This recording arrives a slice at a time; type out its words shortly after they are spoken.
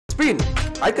Pin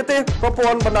ឯកទេសប្រព័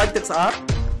ន្ធបណ្ដាញទឹកស្អាត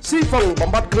ស៊ីហ្វុងបំ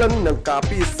បត្តិក្លិននិងការ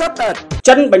ពារសត្វល្អិត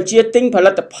ចិនបញ្ជាទិញផ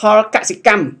លិតផលកសិក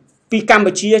ម្មពីកម្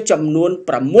ពុជាចំនួន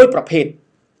6ប្រភេទ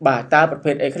បាទតើប្រ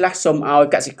ភេទអីខ្លះសូមឲ្យ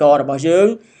កសិកររបស់យើង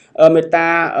មេត្តា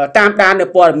តាមដាននៅ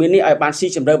ព័ត៌មាននេះឲ្យបានស៊ី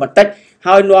ជម្រៅបន្តិច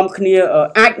ហើយនាំគ្នា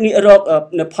អាចងាករក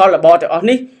នៅផលរបរទាំងអស់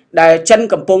នេះដែលចិន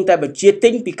កំពុងតែបញ្ជាទិ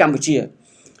ញពីកម្ពុជា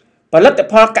ផលិត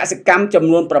ផលកសិកម្មចំ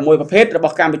នួន6ប្រភេទរប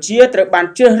ស់កម្ពុជាត្រូវបាន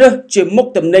ជ្រើសរើសជាមុខ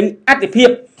ទំនិញអាទិភា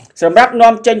ពសម្រាប់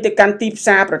នាំចេញទៅកាន់ទីផ្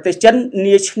សារប្រទេសចិន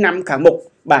នាឆ្នាំខាងមុខ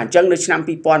បាទអញ្ចឹងនៅឆ្នាំ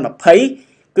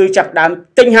2020គឺចាប់ដើម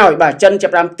ទិញហើយបាទចិនចា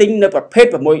ប់ដើមទិញនៅប្រភេទ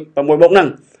6មុខហ្នឹង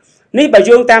នេះបើ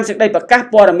យោងតាមសេចក្តីប្រកាស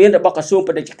ព័ត៌មានរបស់ក្រសួង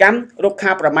ពាណិជ្ជកម្មរុក្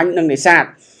ខាប្រមាញ់និងនេសាទ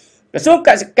ក្រសួងក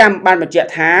សិកម្មបានបញ្ជាក់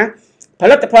ថាផ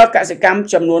លិតផលកសិកម្ម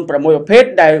ចំនួន6ប្រភេទ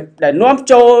ដែលនាំ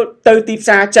ចូលទៅទីផ្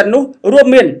សារចិននោះរួម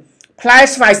មានផ្លែ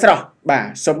ស្វាយស្រស់បាទ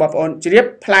សូមបងប្អូនជ្រាប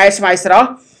ផ្លែស្វាយស្រស់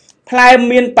ផ្លែ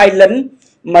មានបៃលិន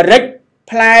ម្រេច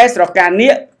ផ្លែស្រកានា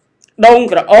គដូង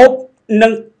ក្រអូបនិ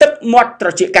ងទឹកមាត់ត្រ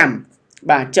ចៀកកម្ម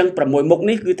បាទអញ្ចឹង6មុខ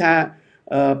នេះគឺថា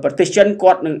ប្រទេសចិន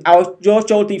គាត់នឹងឲ្យយក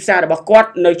ចូលទីផ្សាររបស់គាត់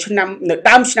នៅ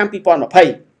ដើមឆ្នាំ2020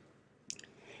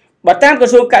បើតាមក្រ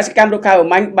សួងកសិកម្មរុក្ខាប្រ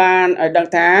មាញ់បានឲ្យដឹង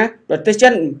ថាប្រទេសចិ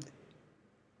ន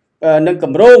នឹងក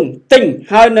ម្រោងទិញ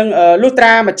ហើយនឹងលុះត្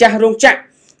រាម្ចាស់រោងចក្រ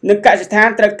និងកសិដ្ឋាន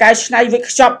ត្រូវកែច្នៃវេច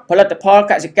ខ្ចប់ផលិតផល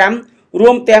កសិកម្មរួ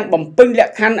មទាំងបំពេញល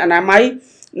ក្ខខណ្ឌអនាម័យ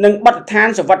និងបទដ្ឋាន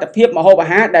សុវត្ថិភាពម្ហូបអា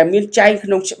ហារដែលមានចែងក្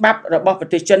នុងច្បាប់របស់ប្រ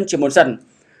ទេសចិនជាមុនសិន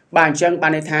បាទអញ្ចឹងបា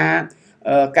នន័យថា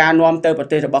ការនាំទៅប្រ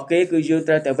ទេសរបស់គេគឺយើង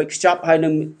ត្រូវតែវេចខ្ចប់ហើយនឹ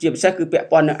ងជាពិសេសគឺពាក់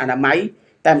ព័ន្ធនឹងអនាម័យ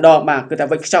តែម្ដងបាទគឺថា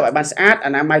វេចខ្ចប់ឲ្យបានស្អាតអ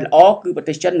នាម័យល្អគឺប្រ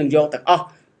ទេសចិននឹងយកទាំងអស់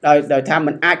ដោយថា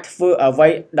มันអាចធ្វើអ្វី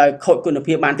ដោយខូចគុណ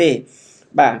ភាពបានទេ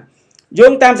បាទយោ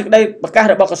ងតាមសេចក្តីប្រកាស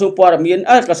របស់ក្រសួងព័ត៌មាន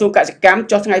ក្រសួងកសិកម្ម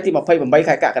ចុះថ្ងៃទី28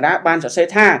ខែកក្កដាបានសរសេរ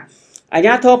ថាអាជ្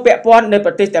ញាធរពាក់ព័ន្ធនៃ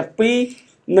ប្រទេសទាំងពីរ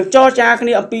នឹងចរចាគ្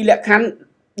នាអំពីលក្ខខណ្ឌ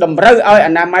តម្រូវឲ្យអ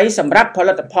នាម័យសម្រាប់ផ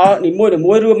លិតផលនីមួយ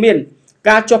ៗរួមមាន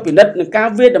ការចុះពិនិត្យនិងការ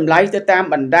វាយតម្លៃទៅតាម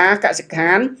បណ្ដាកសិដ្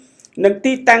ឋាននិង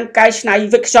ទីតាំងកែច្នៃ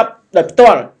វេចខ្ចប់ដោយផ្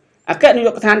ទាល់អគ្គនាយ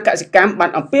កដ្ឋានកសិកម្មបាន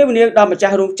អំពាវនាវដល់ម្ចា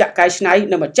ស់រោងចក្រកែច្នៃ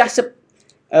និងម្ចាស់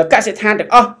កសិដ្ឋានទាំ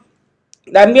ងអស់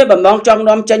ដែលមានបំណងចង់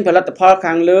នាំចេញផលិតផល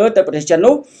ខាងលើទៅប្រទេសចិន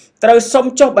នោះត្រូវសុំ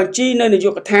ចុះបញ្ជីនៅនាយ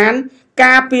កដ្ឋាន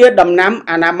ការពារដំណាំ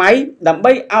អនាម័យដើម្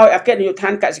បីឲ្យអគ្គនាយកដ្ឋា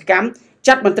នកសិកម្ម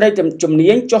ចាត់មន្ត្រីជំ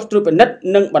នាញចុះត្រួតពិនិត្យ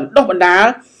និងបណ្ដុះបណ្ដាល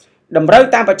តម្រូវ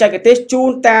តាមបច្ចេកទេសជូ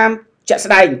នតាមជាក់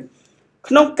ស្ដែង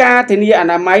ក្នុងការធានាអ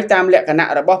នាម័យតាមលក្ខណៈ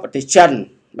របស់ប្រទេសចិន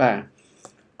បាទ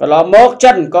កន្លងមក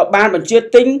ចិនក៏បានបញ្ជា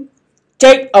ទិញ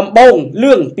ចេកអំបូង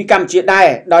លឿងពីកម្ពុជាដែរ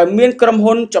ដោយមានក្រុម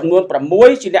ហ៊ុនចំនួន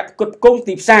6ជាអ្នកផ្គត់ផ្គង់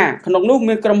ទីផ្សារក្នុងនោះ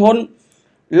មានក្រុមហ៊ុន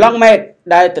Longmed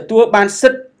ដែលទទួលបានសិ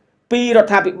ទ្ធិពីរ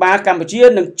ដ្ឋាភិបាលកម្ពុជា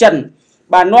និងចិន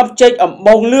បាននាំចេកអំ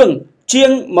បូងលឿងជា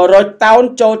ង100តោន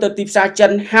ចូលទៅទីផ្សារចិ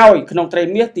នហើយក្នុងត្រី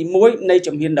មាសទី1នៃ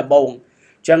ជំហានដំបូង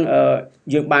អញ្ចឹង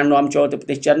យើងបាននាំចូលទៅប្រ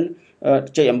ទេសចិន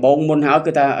ចេកអំបូងមុនហើយ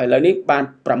គឺថាឥឡូវនេះបាន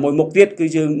6មុខទៀតគឺ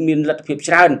យើងមានលទ្ធភាព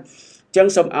ច្រើនអញ្ចឹង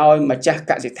សូមឲ្យម្ចាស់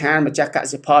កសិដ្ឋានម្ចាស់ក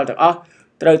សិផលទាំងអស់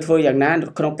ត្រូវធ្វើយ៉ាងណា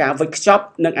ក្នុងការវេចខ្ចប់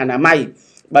និងអនាម័យ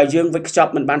បើយើងវេចខ្ច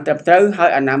ប់មិនបានត្រឹមត្រូវហើ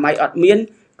យអនាម័យអត់មាន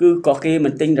គឺក៏គេមិ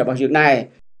នទិញរបស់យើងដែរ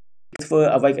ធ្វើ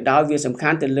អ្វីក៏ដោយវាសំខា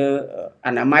ន់ទៅលើអ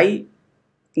នាម័យ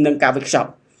និងការវេចខ្ចប់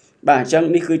បាទអញ្ចឹង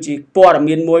នេះគឺជាព័ត៌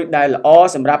មានមួយដែលល្អ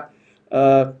សម្រាប់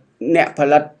អ្នកផ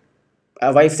លិត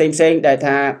អ្វីផ្សេងដែល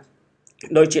ថា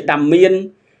ដូចជាដាំមៀន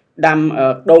ដាំ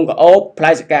ដូងក្អូបផ្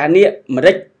លែសកានាគម្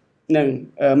រេចនិង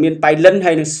មានបៃលិន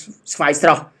ហើយនឹងស្វាយស្រ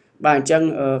ស់បាទអញ្ចឹង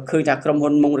ឃើញថាក្រុមហ៊ុ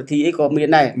នមុងរទ្ធីអីក៏មាន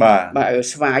ដែរបាទ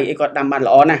ស្វាយអីក៏ដាំបាន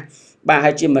ល្អណាស់បាទ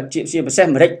ហើយជាពិសេស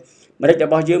ម្រេចរ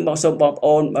បស់យើងបងសូមបងប្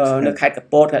អូននៅខេត្តក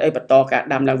ពតខេត្តអីបន្តការ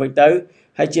ដាំឡើងវិញទៅ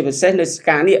ហើយជាពិសេសនៅស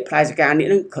កានាគផ្លែសកានាគ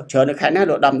នឹងច្រើននៅខេត្តណា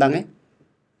លោកដាំដឹងទេ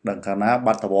ដឹងខាងណា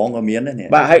បាត់ដំបងក៏មានដែរនេះ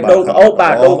បាទហើយដូងក្អូបបា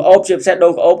ទដូងក្អូបជាពិសេសដូ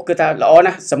ងក្អូបគឺថាល្អ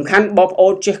ណាស់សំខាន់បងប្អូ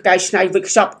នចេះកែច្នៃវេច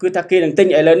ខ្ចប់គឺថាគេនឹងទិញ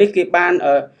ឥឡូវនេះគេបាន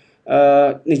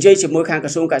និយាយជាមួយខាងក្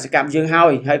រសួងកសិកម្មយើងហើ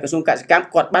យក្រសួងកសិកម្ម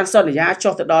គាត់បានសន្យា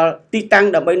ចុះទៅដល់ទីតាំង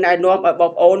ដើម្បីណែនាំឲ្យប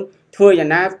ងប្អូនធ្វើយ៉ាង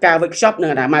ណាការវេចខ្ចប់និង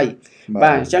អនាម័យ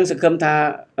បាទអញ្ចឹងសង្ឃឹមថា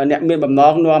អ្នកមានបំណ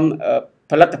ងនាំ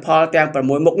ផលិតផលទាំង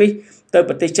6មុខនេះទៅ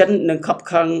ប្រទេសចិននឹងខិត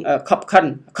ខំ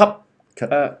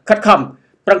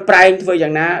ប្រឹងប្រែងធ្វើយ៉ា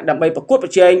ងណាដើម្បីប្រកួតប្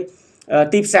រជែង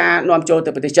ទីផ្សារនាំចូលទៅ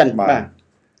ប្រទេសចិនបាទ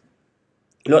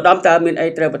លោកដំតើមានអី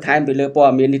ត្រូវបន្ថែមពីលើព័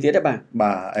ត៌មាននេះទៀតទេបាទ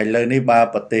ឥឡូវនេះបាទ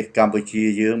ប្រទេសកម្ពុជា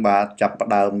យើងបាទចាប់ផ្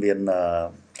ដើមមាន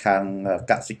ខាង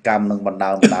កសិកម្មនិងបណ្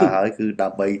ដាហើយគឺដើ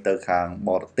ម្បីទៅខាង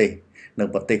បរទេសនិង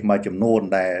ប្រទេសមួយចំនួន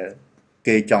ដែល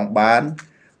គេចង់បាន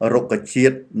រុក្ខជា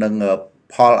តិនិង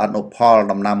ផលអនុផល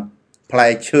ដំណាំផ្លែ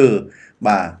ឈើ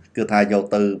បាទគឺថាយក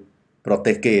ទៅប្រ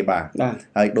ទេសគេបាទ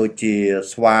ហើយដូចជា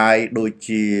ស្វាយដូច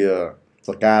ជាស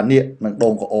កានាគនិងដូ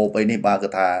ងក្អូបអីនេះបាទគឺ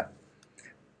ថា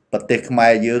ប្រទេសខ្មែ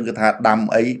រយើងគឺថាដាំ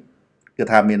អីគឺ គឺ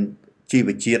ថាមានជីវ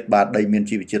ជាតិបាទដីមាន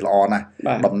ជីវជាតិល្អណាស់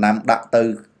ដំណាំដាក់ទៅ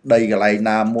ដីកន្លែង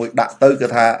ណាមួយដាក់ទៅគឺ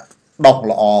ថាដុះ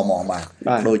ល្អហ្មងបាទ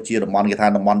ដូចជាតំបន់គេថា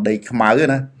តំបន់ដីខ្មៅ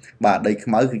ណាបាទដីខ្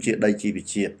មៅគឺជាដីជីវ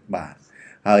ជាតិបាទ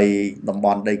ហើយតំប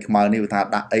ន់ដីខ្មៅនេះគឺថា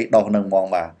ដាក់អីដុះនឹងហ្មង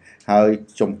បាទហើយ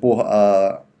ចំពោះ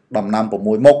ដំណាំ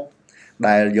6មុខ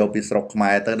ដែលយកពីស្រុកខ្មែ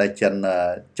រទៅដែលចិន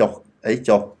ចុះអី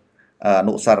ចុះអ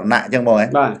នុសារណៈអញ្ចឹងបង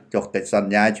ចុះកិច្ចស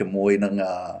ន្យាជាមួយនឹង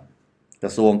ក្រ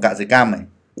សួងកសិកម្ម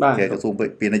គេក្រសួង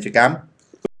ពាណិជ្ជកម្ម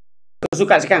ក្រសួង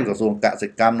កសិ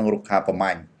កម្មនិងរុក្ខាប្រ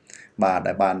មាញ់បាទ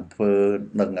ដែលបានធ្វើ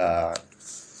នឹង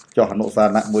ចុះអនុសារ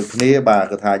ណៈមួយគ្នាបាទ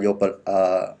គឺថាយក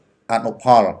អនុផ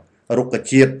លរុក្ខ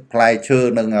ជាតិផ្លែឈើ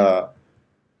និង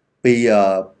ពី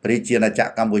ប្រជាណាច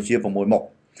ក្រកម្ពុជា6មុខ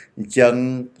អញ្ចឹង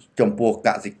ចំពោះក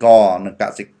សិករនិង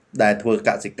ដែលធ្វើក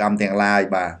សិកម្មទាំងឡាយ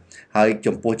បាទហើយ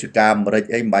ចំពោះចការអាមេរិក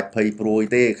អីមិនបាច់ភ័យព្រួយ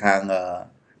ទេខាង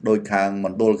ដោយខាងម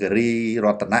ណ្ឌលគិរីរ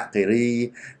តនគិរី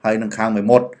ហើយនឹងខាងមេ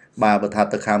មត់បាទបើថា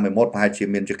ទៅខាងមេមត់ប្រហែលជា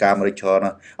មានចការអាមេរិកច្រើន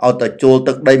ណាស់ឲ្យទៅជួល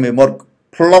ទឹកដីមេមត់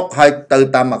ផ្លុកឲ្យទៅ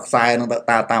តាមមួយខ្សែនឹងទៅ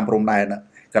តាមព្រំដែន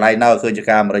កន្លែងណាឃើញច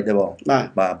ការអាមេរិកទេបង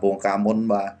បាទពងការមុន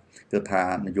បាទគឺថា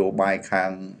នយោបាយខាង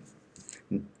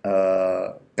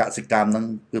កសិកម្មហ្នឹង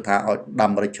គឺថាឲ្យ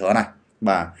ដាំអាមេរិកច្រើនណាស់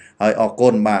បាទហើយអរគុ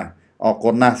ណបាទអរគុ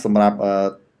ណណាស់សម្រាប់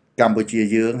កម្ពុជា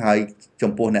យើងហើយ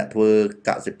ចំពោះអ្នកធ្វើក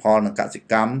សិផលនិងកសិ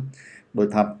កម្មដោយ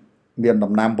ថាមាន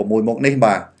ដំណាំ6មុខនេះ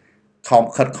បាទខំ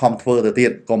ខិតខំធ្វើទៅទៀ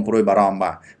តកុំព្រួយបារម្ភ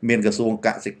បាទមានក្រសួងក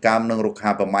សិកម្មនិងរុក្ខា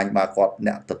ប្រមាញ់បាទគាត់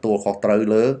អ្នកទទួលខុសត្រូវ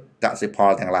លើកសិផល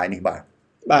ទាំងឡាយនេះបាទ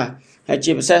ហើយ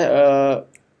ជាពិសេស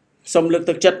សូមលើក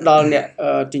ទឹកចិត្តដល់អ្នក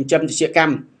ចិញ្ចឹមទាក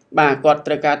ម្មបាទគាត់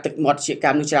ត្រូវការទឹកមាត់ទាក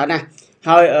ម្មនឹងច្រើនណាស់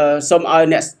ហើយសូមឲ្យ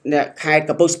អ្នកខេត្ត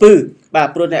កំពង់ស្ពឺបាទ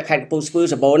ព្រោះអ្នកខេត្តកំពង់ស្ពឺ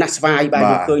សម្បូរណាស់ស្វាយបាទ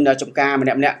យើងឃើញនៅចំការម្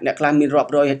នាក់អ្នកខ្លះមានរា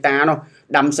ប់រយហិកតានោះ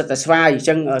ដាំសិតតែស្វាយអញ្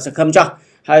ចឹងសង្ឃឹមចោះ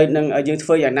ហើយនឹងយើងធ្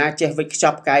វើយ៉ាងណាចេះវិចខ្ច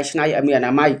ប់កែច្នៃឲ្យមានអ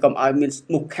នាម័យកុំឲ្យមាន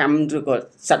មុខខាំឬក៏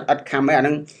សត្វឥតខាំអីអាហ្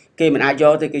នឹងគេមិនអាចយ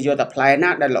កទេគេយកតែផ្លែណា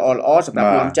ដែលល្អសម្រា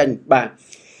ប់នាំចេញបាទ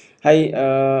ហើយ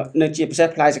នៅជាពិសេស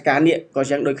ផ្លែសកានេះក៏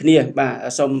យ៉ាងដូចគ្នាបាទ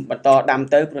សូមបន្តដាំ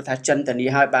ទៅព្រោះថាចិនតានី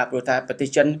ហើយបាទព្រោះថាប្រទេស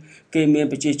ចិនគេមាន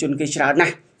ប្រជាជនគេច្រើនណា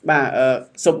ស់បាទ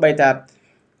សូម្បីតែ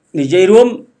និយាយរួម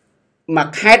មួយ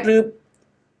ខេត្តឬ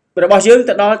របស់យើង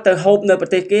ទៅដល់ទៅហូបនៅប្រ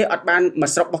ទេសគេអត់បានមួយ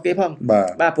ស្រុករបស់គេផង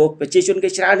បាទព្រោះប្រជាជនគេ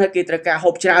ច្រើនហើយគេត្រូវការហូ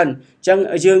បច្រើនអញ្ចឹង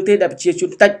យើងទេដែលប្រជាជន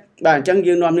តិចបាទអញ្ចឹង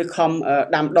យើងនាំនេះខំ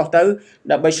ដាំដុះទៅ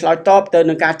ដើម្បីឆ្លើយតបទៅ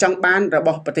នឹងការចង់បានរប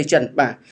ស់ប្រទេសចិនបាទ